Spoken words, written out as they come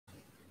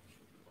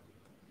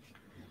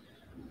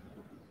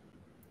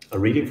A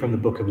reading from the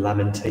book of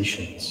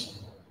Lamentations.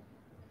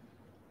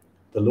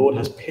 The Lord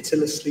has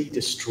pitilessly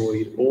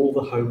destroyed all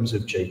the homes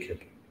of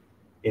Jacob.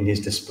 In his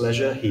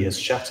displeasure, he has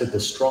shattered the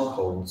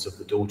strongholds of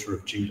the daughter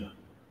of Judah.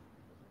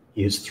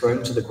 He has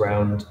thrown to the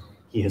ground,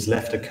 he has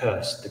left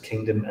accursed the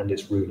kingdom and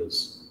its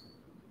rulers.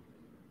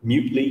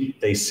 Mutely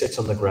they sit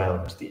on the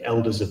ground, the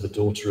elders of the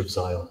daughter of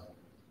Zion.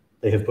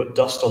 They have put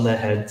dust on their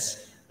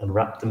heads and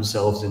wrapped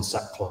themselves in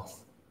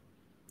sackcloth.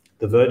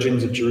 The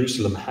virgins of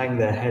Jerusalem hang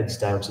their heads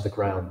down to the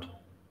ground.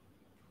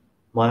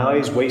 My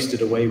eyes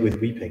wasted away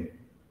with weeping,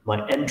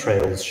 my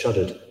entrails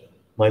shuddered,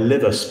 my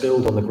liver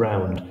spilled on the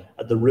ground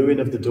at the ruin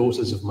of the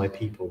daughters of my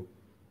people,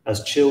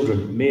 as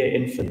children, mere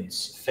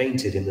infants,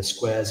 fainted in the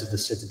squares of the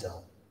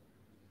citadel.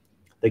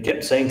 They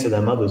kept saying to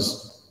their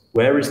mothers,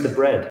 "Where is the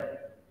bread?"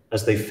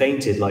 as they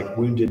fainted like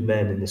wounded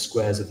men in the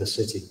squares of the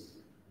city,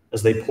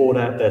 as they poured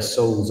out their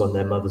souls on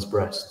their mothers'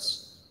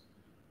 breasts.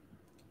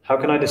 How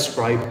can I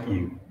describe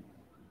you?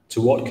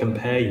 To what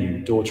compare you,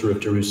 daughter of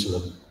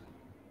Jerusalem?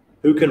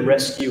 Who can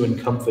rescue and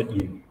comfort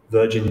you,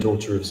 virgin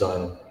daughter of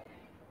Zion?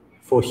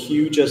 For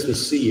huge as the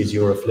sea is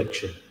your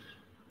affliction.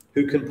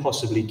 Who can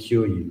possibly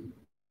cure you?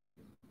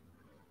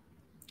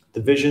 The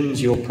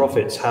visions your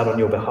prophets had on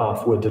your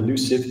behalf were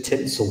delusive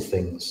tinsel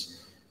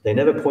things. They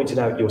never pointed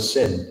out your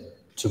sin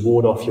to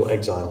ward off your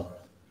exile.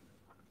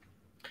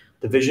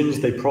 The visions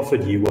they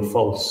proffered you were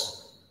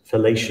false,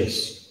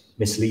 fallacious,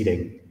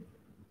 misleading.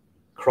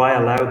 Cry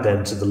aloud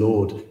then to the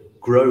Lord,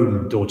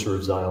 groan, daughter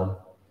of Zion.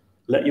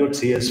 Let your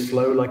tears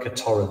flow like a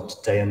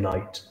torrent day and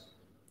night.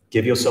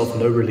 Give yourself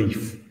no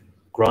relief,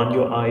 grant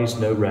your eyes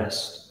no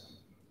rest.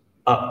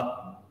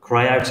 Up,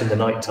 cry out in the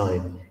night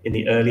time, in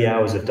the early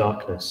hours of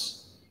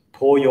darkness.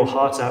 Pour your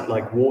heart out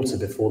like water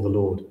before the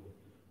Lord.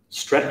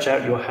 Stretch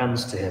out your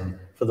hands to him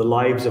for the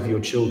lives of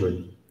your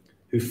children,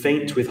 who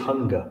faint with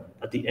hunger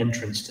at the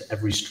entrance to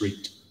every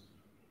street.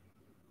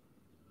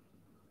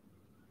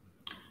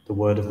 The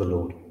word of the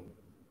Lord.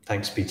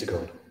 Thanks be to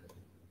God.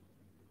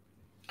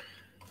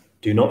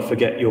 Do not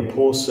forget your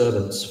poor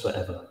servants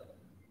forever.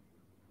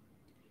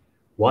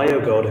 Why, O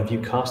God, have you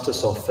cast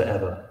us off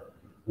forever?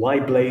 Why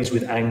blaze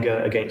with anger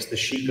against the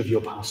sheep of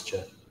your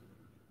pasture?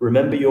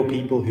 Remember your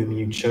people whom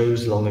you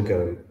chose long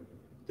ago,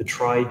 the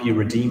tribe you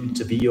redeemed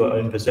to be your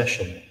own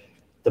possession,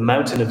 the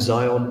mountain of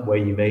Zion where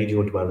you made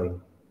your dwelling.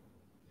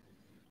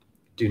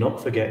 Do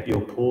not forget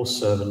your poor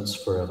servants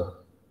forever.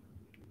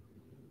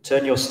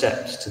 Turn your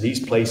steps to these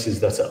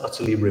places that are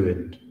utterly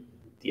ruined.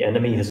 The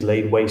enemy has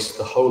laid waste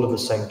the whole of the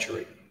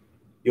sanctuary.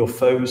 Your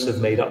foes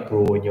have made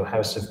uproar in your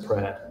house of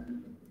prayer.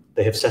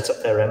 They have set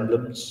up their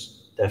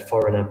emblems, their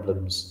foreign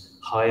emblems,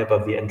 high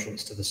above the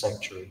entrance to the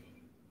sanctuary.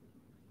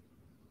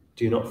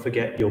 Do not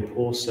forget your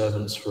poor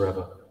servants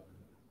forever.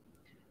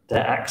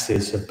 Their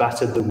axes have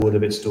battered the wood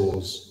of its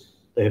doors.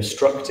 They have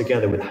struck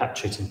together with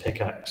hatchet and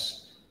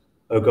pickaxe.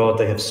 O God,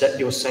 they have set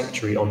your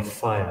sanctuary on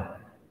fire.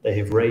 They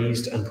have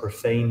raised and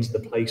profaned the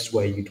place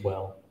where you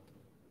dwell.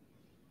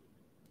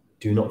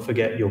 Do not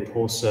forget your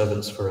poor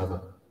servants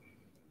forever.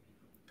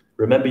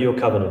 Remember your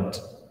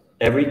covenant.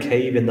 Every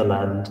cave in the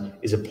land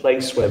is a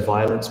place where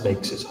violence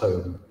makes its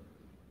home.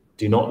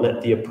 Do not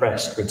let the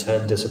oppressed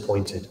return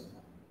disappointed.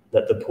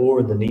 Let the poor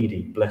and the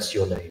needy bless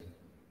your name.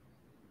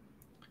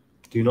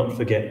 Do not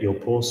forget your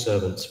poor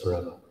servants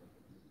forever.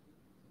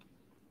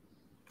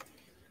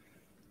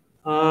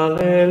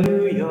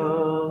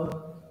 Alleluia,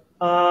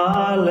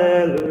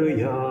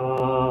 alleluia,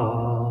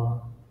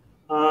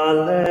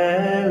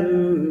 alleluia.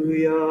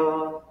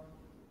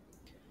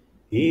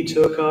 He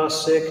took our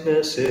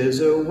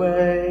sicknesses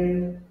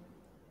away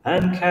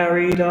and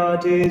carried our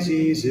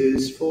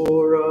diseases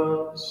for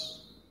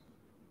us.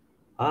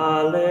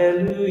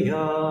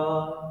 Alleluia,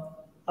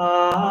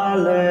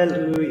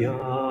 alleluia,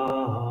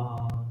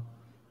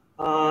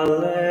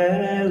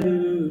 alleluia.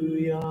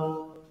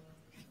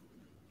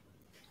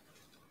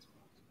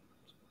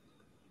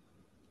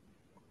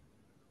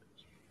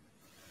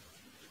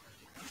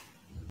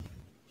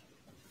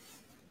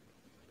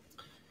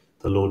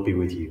 The Lord be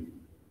with you.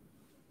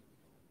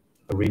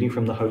 A reading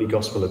from the Holy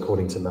Gospel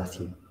according to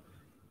Matthew.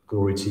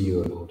 Glory to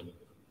you, O Lord.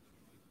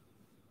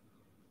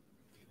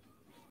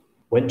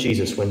 When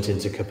Jesus went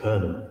into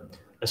Capernaum,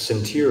 a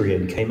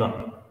centurion came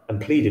up and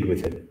pleaded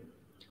with him.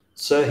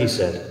 "Sir," he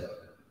said,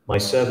 "my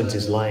servant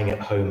is lying at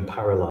home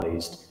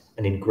paralyzed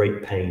and in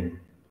great pain."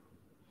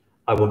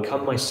 "I will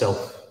come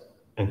myself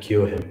and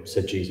cure him,"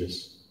 said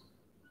Jesus.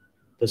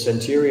 The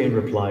centurion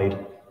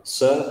replied,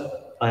 "Sir,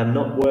 I am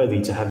not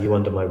worthy to have you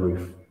under my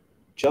roof.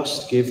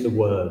 Just give the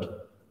word,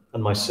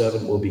 and my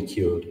servant will be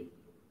cured.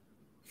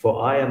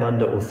 For I am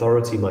under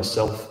authority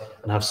myself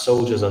and have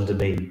soldiers under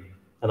me.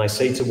 And I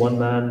say to one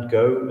man,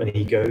 'Go,' and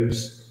he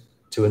goes.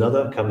 To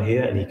another, 'Come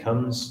here,' and he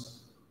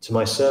comes. To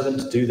my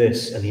servant, 'Do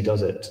this,' and he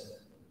does it."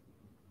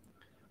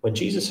 When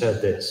Jesus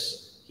heard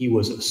this, he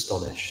was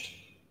astonished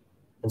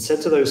and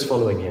said to those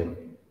following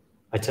him,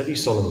 "I tell you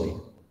solemnly,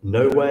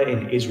 nowhere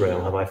in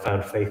Israel have I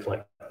found faith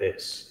like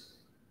this.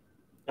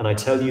 And I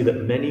tell you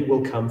that many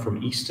will come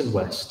from east and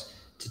west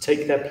to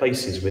take their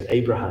places with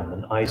Abraham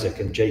and Isaac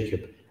and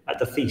Jacob at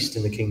the feast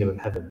in the kingdom of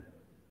heaven.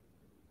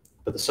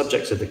 But the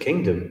subjects of the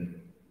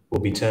kingdom will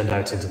be turned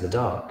out into the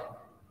dark,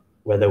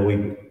 where there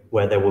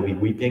will be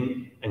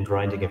weeping and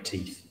grinding of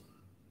teeth.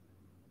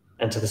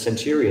 And to the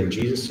centurion,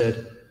 Jesus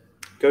said,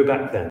 "Go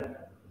back then.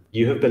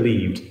 You have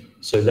believed,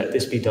 so let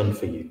this be done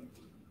for you."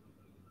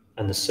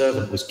 And the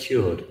servant was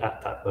cured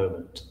at that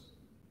moment.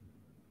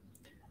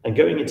 And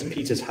going into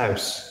Peter's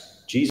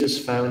house,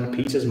 Jesus found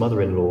Peter's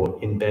mother-in-law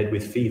in bed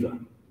with fever.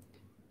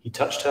 He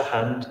touched her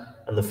hand,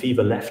 and the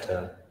fever left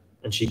her,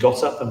 and she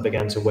got up and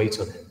began to wait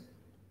on him.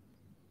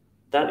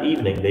 That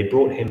evening they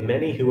brought him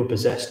many who were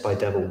possessed by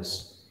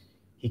devils.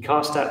 He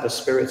cast out the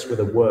spirits with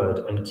a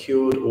word and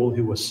cured all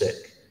who were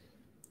sick.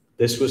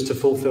 This was to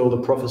fulfill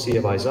the prophecy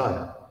of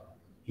Isaiah.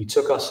 He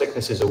took our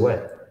sicknesses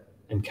away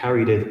and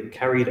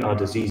carried our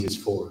diseases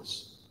for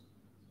us.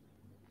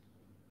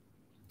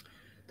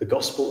 The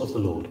Gospel of the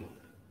Lord.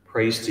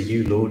 Praise to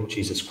you, Lord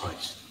Jesus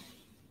Christ.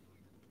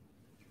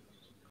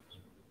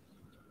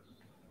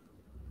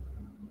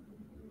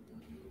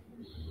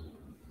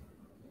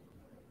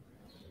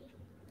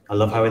 I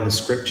love how in the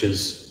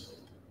scriptures,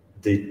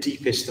 the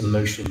deepest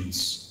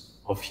emotions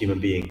of human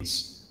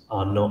beings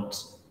are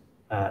not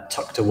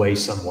tucked away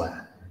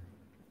somewhere.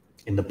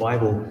 In the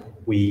Bible,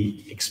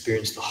 we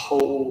experience the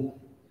whole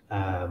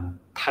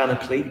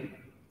panoply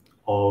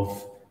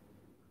of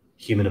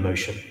human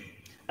emotion.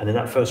 And in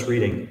that first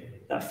reading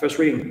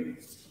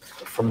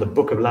from the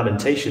book of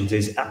Lamentations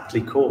is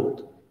aptly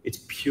called. It's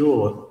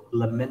pure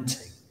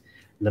lamenting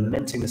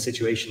the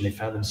situation they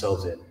found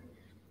themselves in.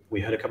 We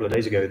heard a couple of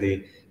days ago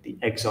the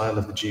exile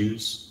of the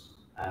Jews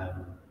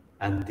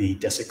and the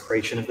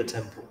desecration of the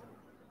temple.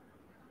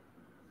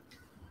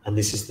 And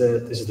this is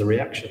the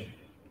reaction.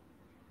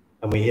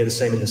 And we hear the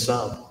same in the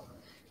Psalm.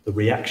 The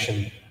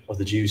reaction of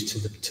the Jews to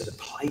the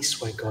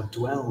place where God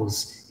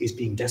dwells is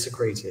being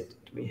desecrated.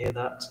 Do we hear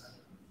that?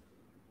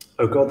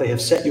 O God, they have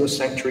set your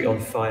sanctuary on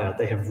fire.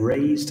 They have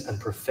razed and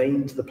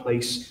profaned the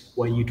place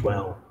where you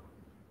dwell.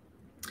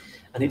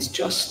 And it's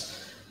just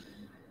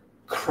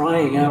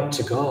crying out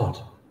to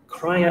God,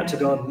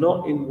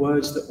 not in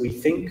words that we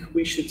think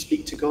we should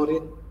speak to God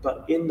in,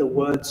 but in the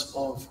words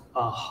of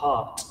our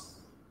heart,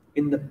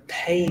 in the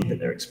pain that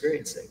they're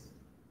experiencing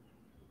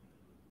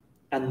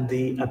and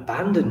the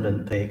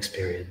abandonment they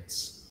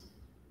experience.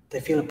 They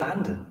feel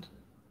abandoned.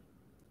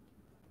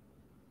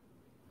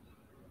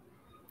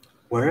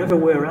 Wherever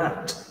we're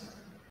at,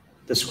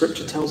 the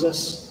scripture tells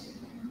us,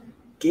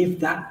 give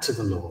that to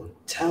the Lord.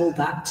 Tell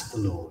that to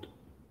the Lord.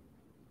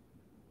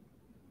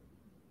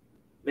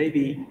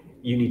 Maybe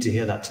you need to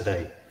hear that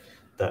today,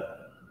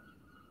 that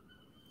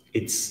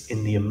it's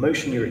in the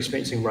emotion you're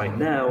experiencing right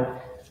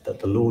now that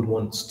the Lord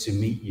wants to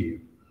meet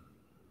you.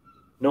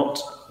 Not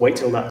wait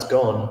till that's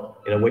gone,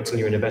 wait till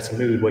you're in a better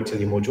mood, wait till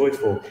you're more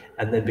joyful,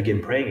 and then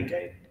begin praying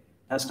again.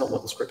 That's not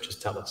what the scriptures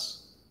tell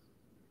us.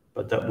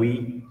 But that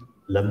we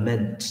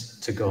lament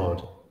to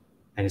God,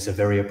 and it's a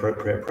very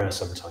appropriate prayer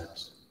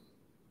sometimes.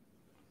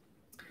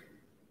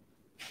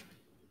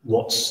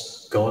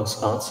 What's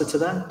God's answer to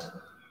that?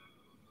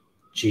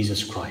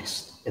 Jesus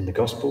Christ. In the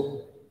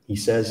gospel, he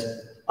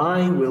says,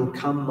 I will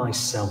come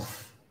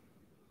myself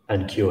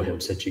and cure him,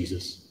 said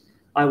Jesus.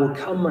 I will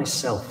come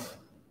myself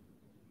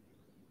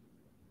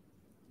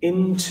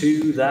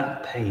into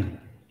that pain,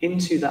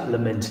 into that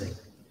lamenting,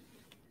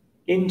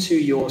 into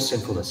your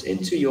sinfulness,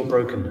 into your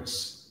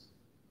brokenness,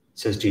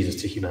 says Jesus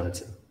to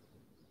humanity.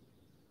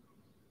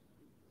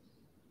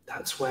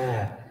 That's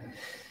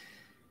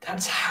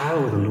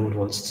how the Lord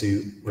wants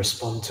to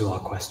respond to our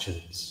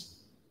questions.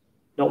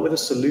 Not with a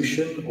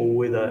solution or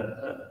with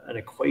an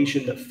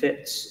equation that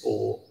fits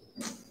or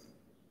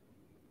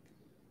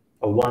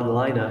a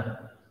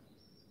one-liner,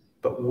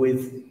 but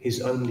with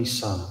his only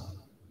Son.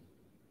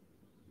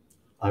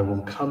 I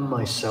will come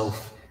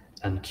myself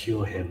and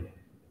cure him.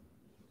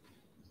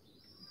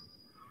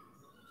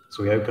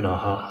 So we open our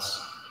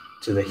hearts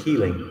to the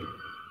healing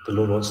the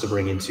Lord wants to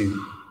bring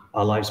into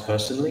our lives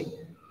personally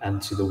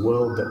and to the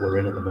world that we're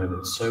in at the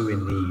moment, so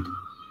in need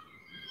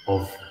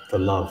of the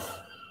love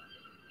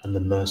and the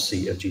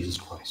mercy of Jesus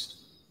Christ.